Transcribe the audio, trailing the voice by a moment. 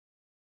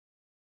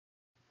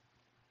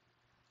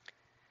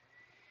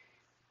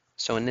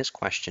So in this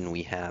question,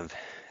 we have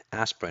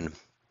aspirin,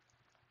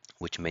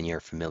 which many are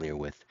familiar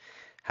with,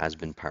 has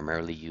been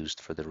primarily used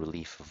for the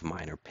relief of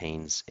minor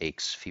pains,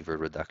 aches, fever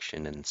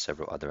reduction, and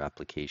several other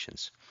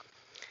applications.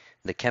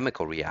 The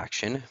chemical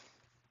reaction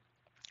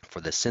for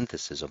the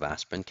synthesis of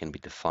aspirin can be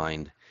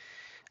defined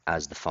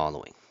as the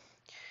following.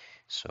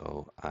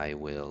 So I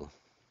will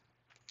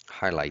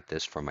highlight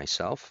this for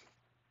myself.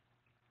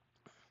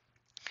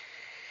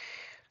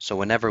 So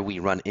whenever we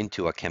run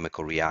into a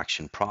chemical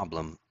reaction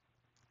problem,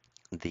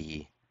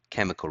 the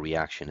chemical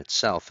reaction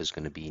itself is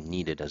going to be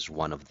needed as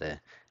one of the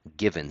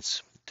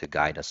givens to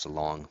guide us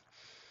along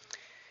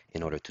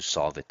in order to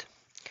solve it.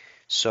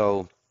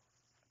 So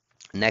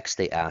next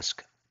they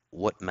ask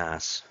what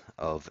mass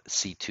of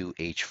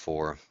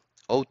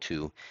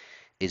C2H4O2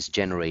 is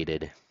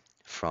generated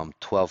from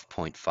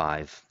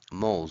 12.5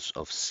 moles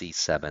of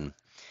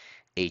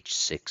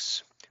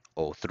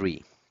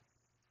C7H6O3.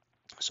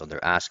 So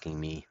they're asking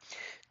me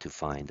to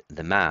find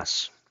the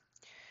mass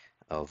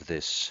of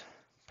this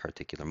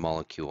particular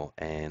molecule,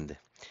 and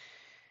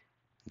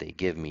they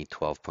give me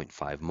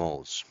 12.5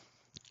 moles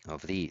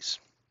of these.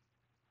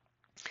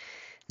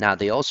 Now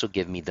they also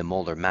give me the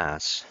molar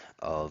mass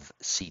of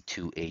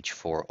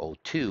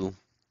C2H4O2,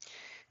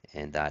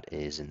 and that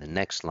is in the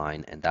next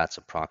line, and that's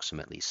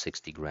approximately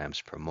 60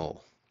 grams per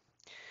mole.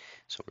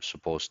 So we're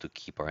supposed to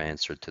keep our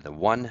answer to the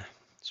 1,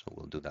 so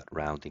we'll do that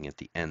rounding at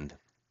the end.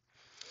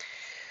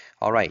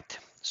 All right,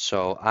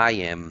 so I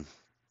am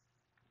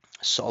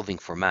solving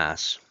for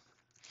mass,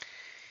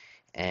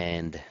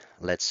 and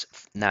let's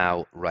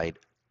now write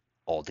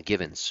all the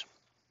givens.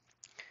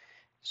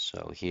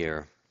 So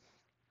here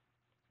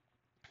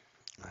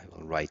I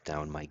will write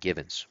down my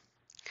givens.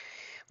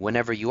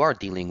 Whenever you are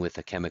dealing with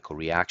a chemical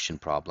reaction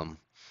problem,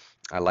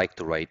 I like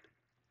to write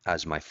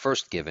as my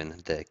first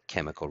given the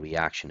chemical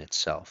reaction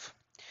itself.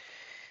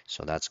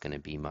 So that's going to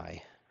be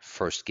my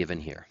first given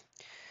here.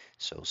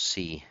 So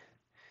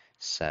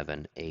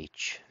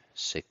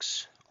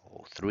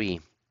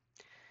C7H6O3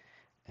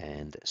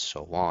 and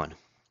so on.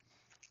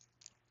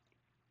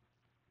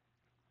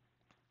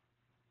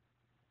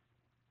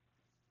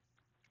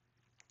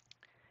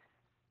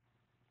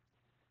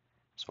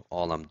 So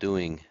all I'm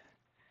doing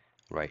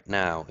right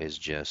now is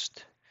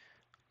just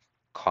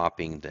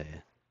copying the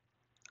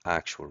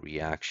actual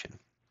reaction,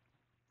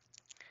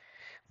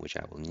 which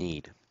I will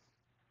need.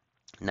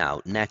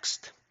 Now,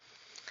 next,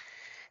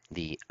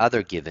 the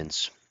other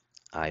givens,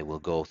 I will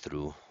go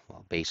through,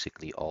 well,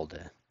 basically all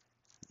the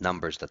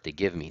numbers that they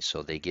give me.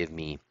 So they give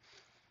me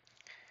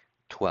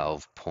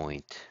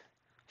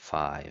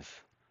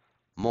 12.5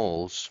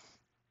 moles.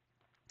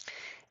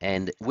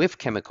 And with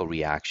chemical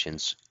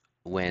reactions,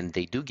 when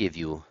they do give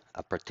you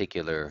a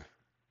particular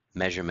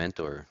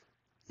measurement or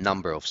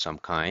number of some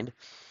kind,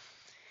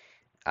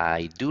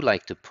 I do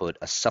like to put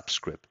a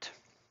subscript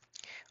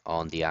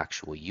on the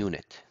actual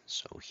unit.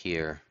 So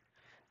here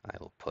I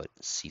will put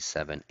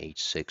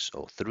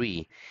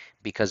C7H6O3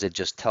 because it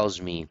just tells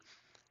me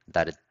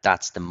that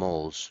that's the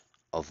moles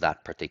of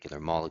that particular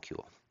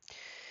molecule,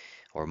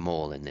 or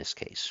mole in this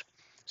case.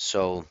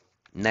 So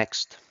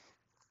next,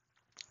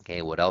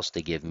 okay, what else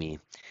they give me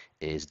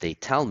is they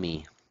tell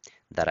me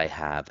that I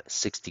have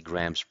 60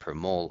 grams per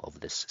mole of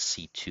this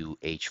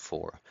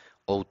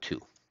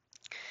C2H4O2.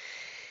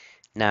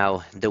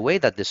 Now, the way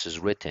that this is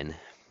written,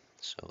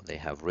 so they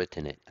have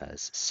written it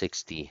as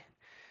 60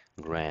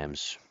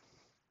 grams,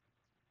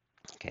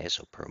 okay,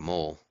 so per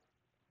mole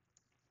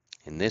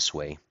in this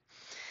way.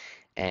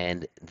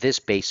 And this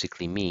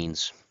basically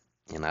means,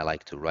 and I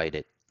like to write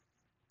it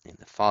in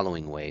the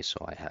following way,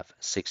 so I have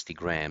 60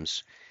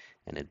 grams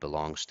and it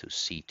belongs to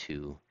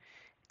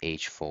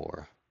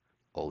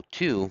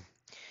C2H4O2.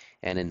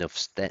 And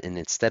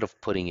instead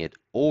of putting it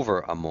over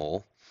a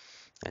mole,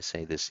 I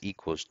say this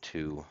equals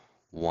to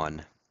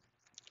 1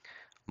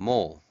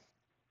 mole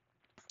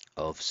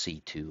of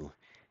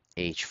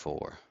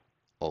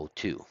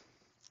C2H4O2.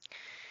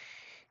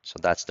 So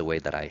that's the way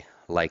that I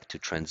like to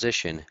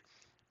transition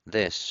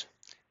this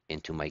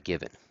into my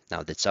given.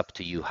 Now it's up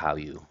to you how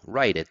you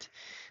write it,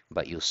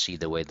 but you'll see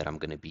the way that I'm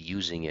going to be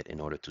using it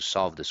in order to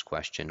solve this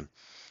question.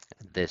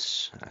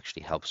 This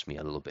actually helps me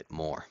a little bit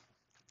more.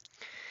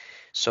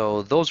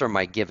 So those are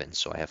my givens.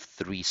 So I have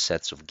 3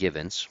 sets of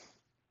givens.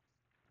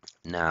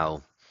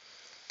 Now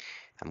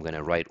I'm going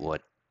to write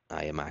what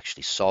I am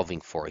actually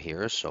solving for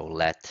here. So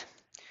let,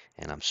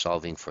 and I'm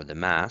solving for the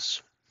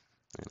mass,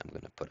 and I'm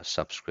going to put a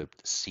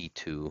subscript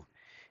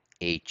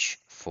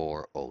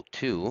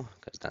C2H4O2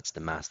 because that's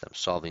the mass that I'm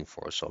solving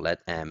for. So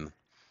let M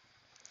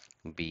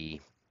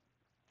be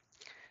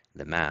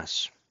the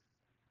mass,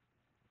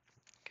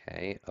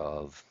 okay,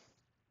 of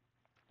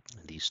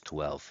these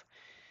 12,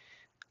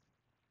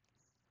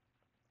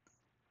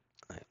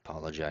 I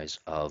apologize,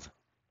 of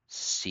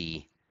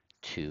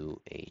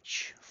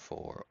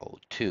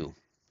C2H4O2.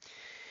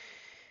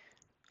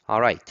 All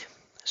right,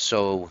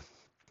 so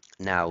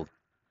now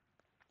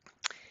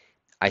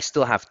I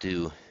still have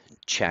to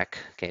check,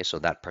 okay, so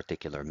that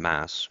particular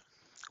mass,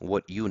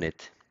 what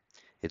unit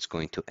it's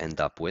going to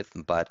end up with,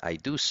 but I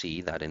do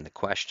see that in the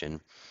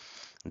question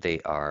they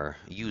are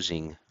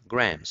using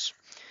grams.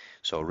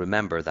 So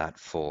remember that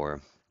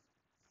for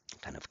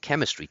kind of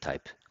chemistry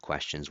type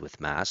questions with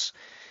mass,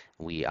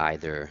 we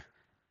either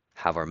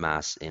have our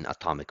mass in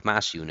atomic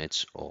mass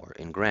units or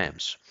in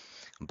grams.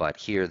 But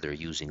here they're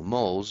using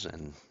moles,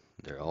 and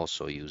they're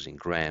also using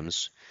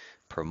grams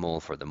per mole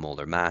for the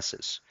molar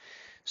masses.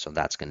 So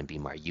that's going to be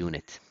my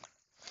unit.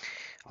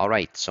 All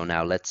right, so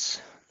now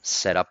let's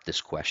set up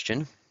this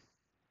question.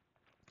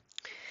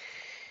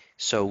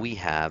 So we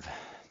have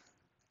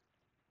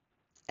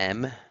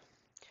M,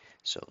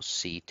 so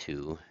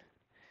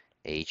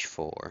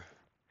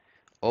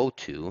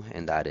C2H4O2,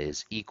 and that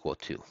is equal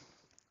to.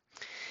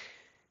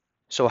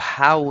 So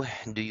how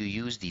do you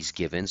use these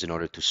givens in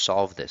order to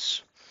solve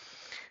this?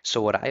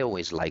 So what I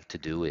always like to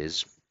do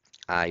is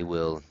I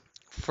will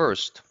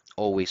first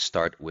always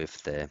start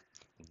with the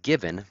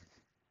given,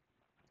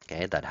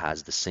 okay, that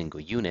has the single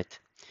unit.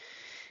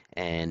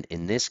 And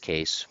in this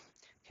case,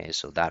 okay,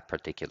 so that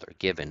particular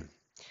given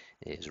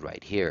is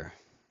right here.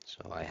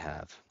 So I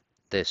have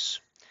this,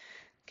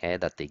 okay,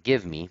 that they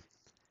give me,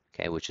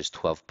 okay, which is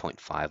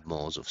 12.5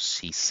 moles of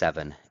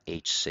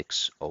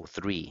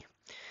C7H6O3.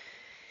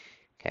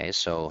 Okay,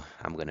 so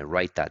I'm going to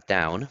write that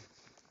down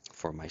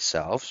for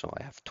myself. So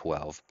I have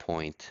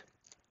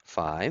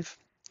 12.5,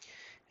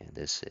 and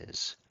this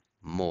is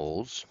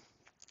moles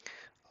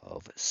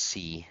of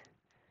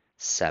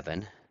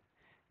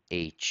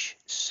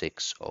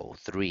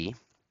C7H6O3.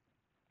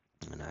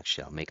 And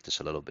actually, I'll make this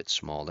a little bit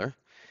smaller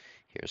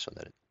here so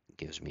that it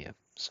gives me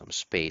some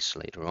space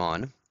later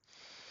on.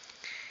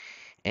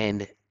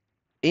 And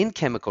in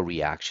chemical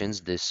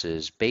reactions, this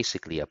is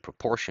basically a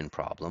proportion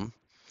problem,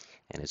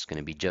 and it's going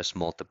to be just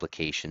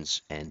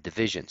multiplications and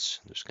divisions.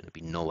 There's going to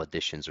be no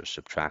additions or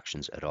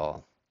subtractions at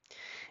all.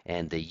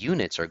 And the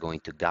units are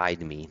going to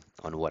guide me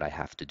on what I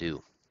have to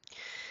do.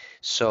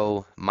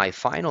 So my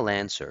final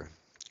answer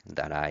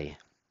that I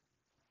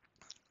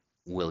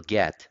will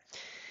get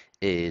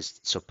is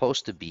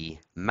supposed to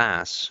be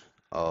mass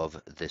of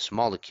this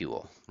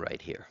molecule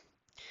right here.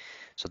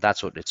 So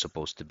that's what it's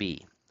supposed to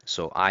be.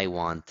 So I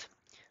want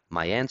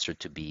my answer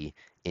to be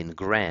in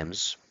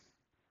grams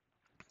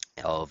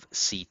of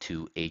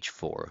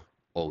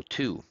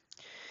C2H4O2.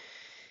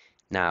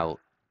 Now,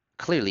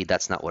 clearly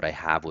that's not what I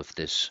have with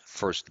this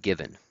first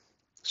given.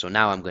 So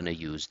now I'm going to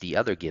use the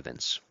other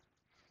givens.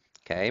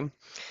 Okay,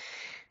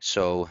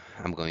 so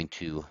I'm going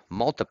to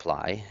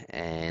multiply,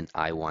 and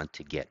I want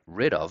to get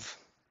rid of.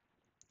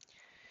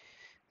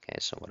 Okay,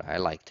 so what I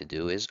like to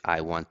do is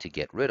I want to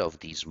get rid of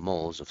these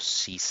moles of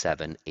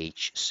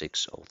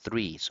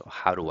C7H6O3. So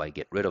how do I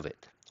get rid of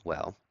it?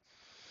 Well,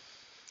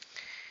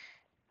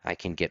 I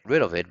can get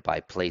rid of it by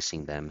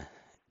placing them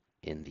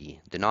in the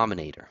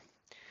denominator,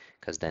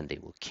 because then they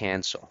will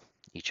cancel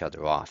each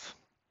other off.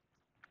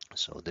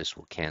 So this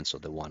will cancel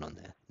the one on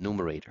the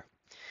numerator.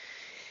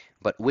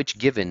 But which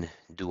given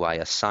do I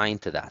assign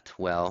to that?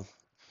 Well,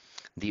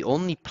 the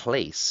only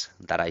place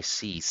that I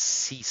see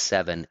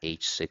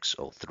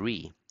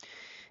C7H6O3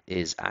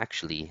 is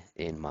actually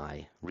in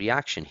my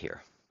reaction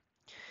here.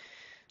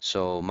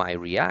 So my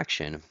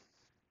reaction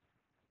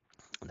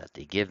that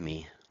they give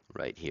me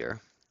right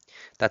here,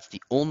 that's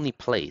the only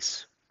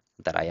place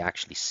that I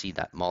actually see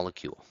that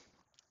molecule.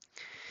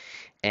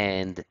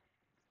 And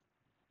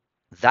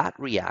that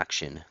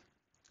reaction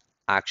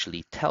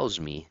actually tells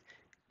me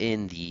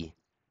in the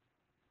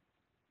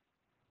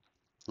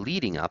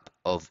leading up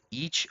of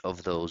each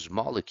of those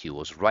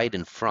molecules right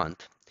in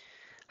front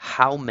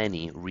how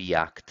many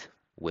react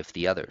with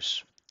the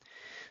others.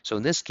 So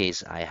in this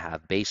case, I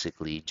have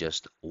basically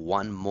just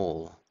 1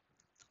 mole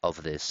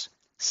of this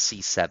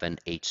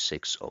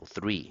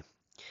C7H6O3.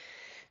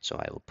 So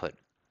I will put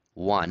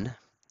 1,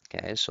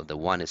 okay, so the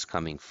 1 is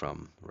coming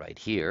from right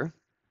here.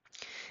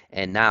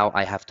 And now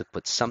I have to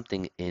put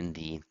something in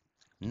the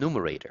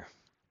numerator.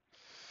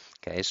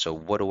 Okay, so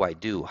what do I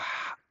do?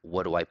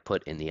 What do I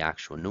put in the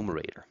actual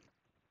numerator?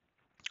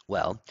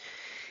 Well,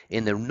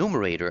 in the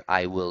numerator,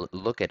 I will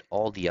look at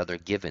all the other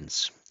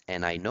givens,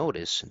 and I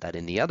notice that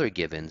in the other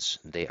givens,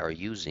 they are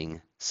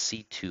using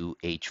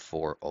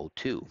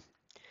C2H4O2.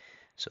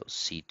 So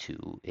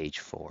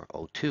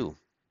C2H4O2.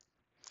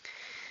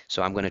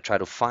 So I'm going to try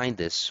to find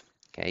this,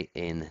 okay,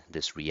 in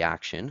this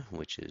reaction,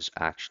 which is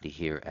actually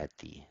here at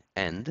the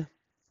end,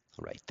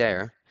 right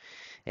there.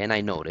 And I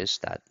notice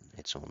that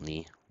it's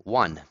only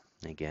 1.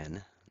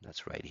 Again,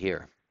 that's right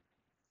here.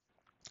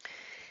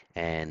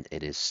 And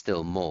it is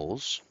still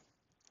moles,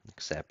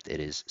 except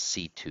it is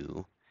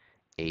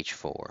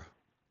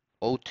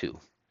C2H4O2.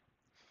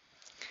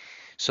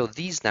 So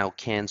these now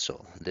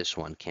cancel. This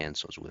one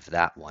cancels with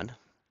that one.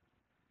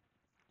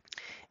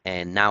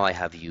 And now I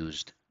have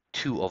used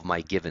 2 of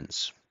my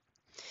givens.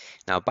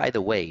 Now, by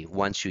the way,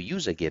 once you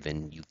use a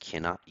given, you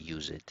cannot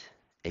use it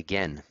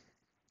again.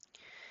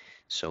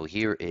 So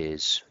here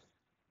is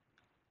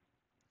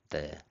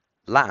the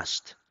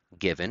last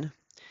given.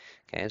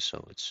 Okay,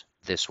 so it's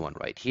this one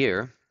right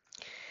here.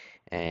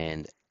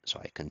 And so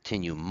I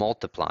continue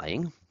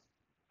multiplying.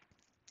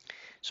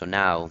 So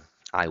now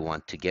I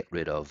want to get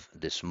rid of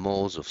this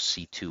moles of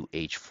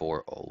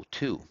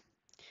C2H4O2.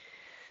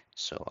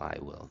 So I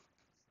will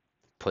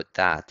put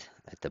that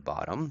at the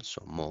bottom.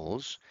 So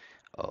moles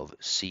of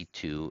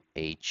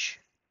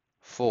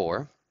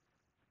C2H4.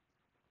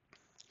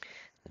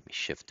 Let me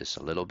shift this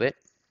a little bit.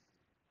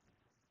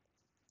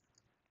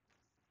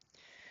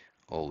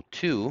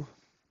 O2.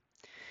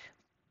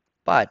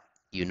 But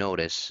you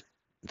notice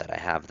that I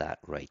have that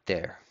right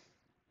there.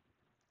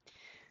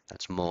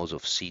 That's moles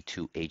of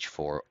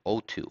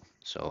C2H4O2.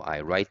 So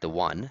I write the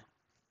 1,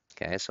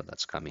 okay, so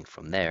that's coming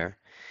from there.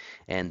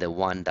 And the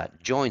one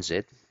that joins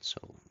it, so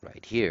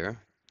right here,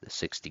 the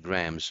 60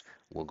 grams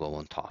will go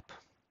on top.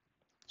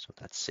 So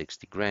that's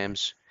 60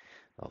 grams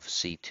of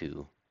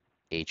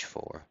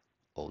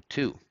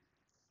C2H4O2.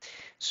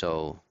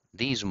 So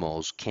these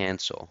moles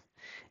cancel.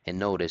 And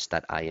notice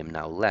that I am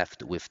now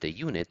left with the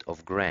unit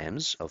of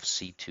grams of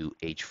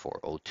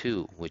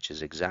C2H4O2, which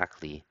is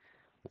exactly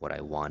what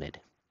I wanted.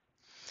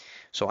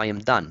 So I am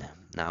done.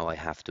 Now I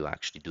have to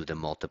actually do the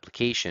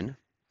multiplication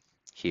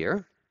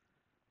here.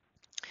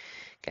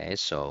 Okay,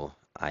 so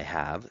I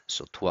have,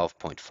 so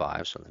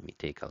 12.5, so let me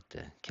take out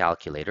the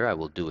calculator. I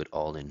will do it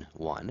all in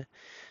one.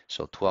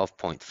 So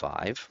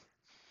 12.5,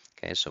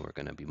 okay, so we're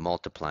going to be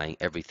multiplying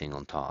everything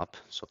on top.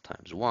 So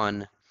times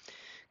 1,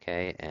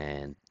 okay,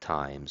 and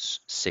times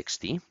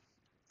 60. Okay,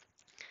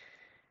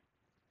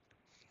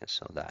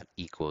 so that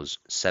equals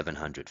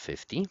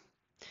 750.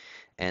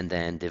 And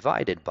then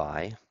divided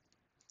by,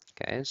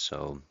 okay,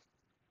 so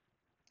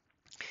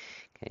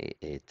okay,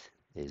 it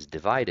is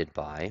divided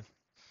by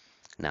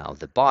now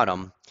the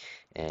bottom,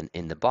 and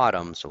in the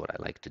bottom, so what I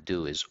like to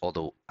do is,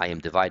 although I am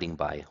dividing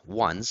by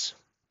ones,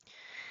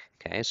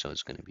 okay, so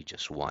it's going to be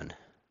just 1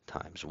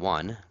 times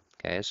 1,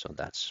 okay, so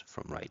that's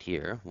from right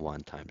here,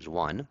 1 times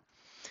 1.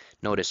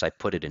 Notice I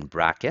put it in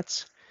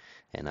brackets,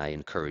 and I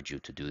encourage you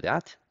to do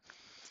that,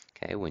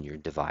 okay, when you're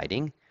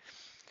dividing,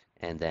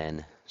 and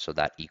then, so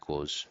that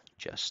equals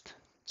just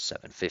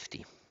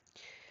 750.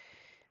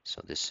 So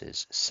this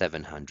is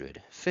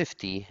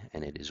 750,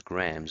 and it is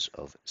grams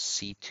of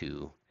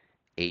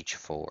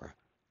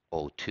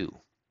C2H4O2.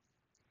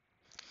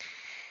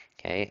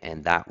 Okay,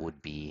 and that would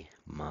be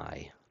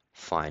my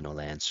final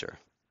answer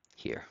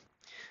here.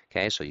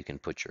 Okay, so you can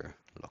put your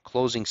little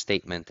closing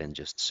statement and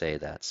just say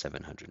that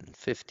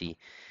 750,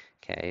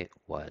 okay,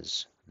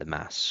 was the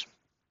mass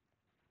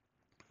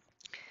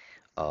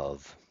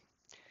of,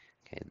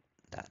 okay,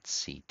 that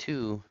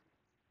C2H4O2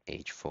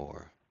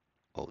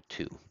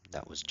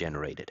 that was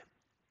generated.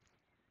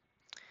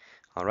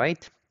 All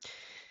right.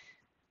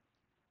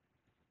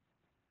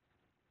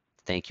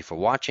 Thank you for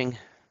watching.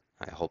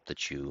 I hope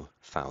that you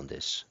found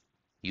this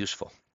useful.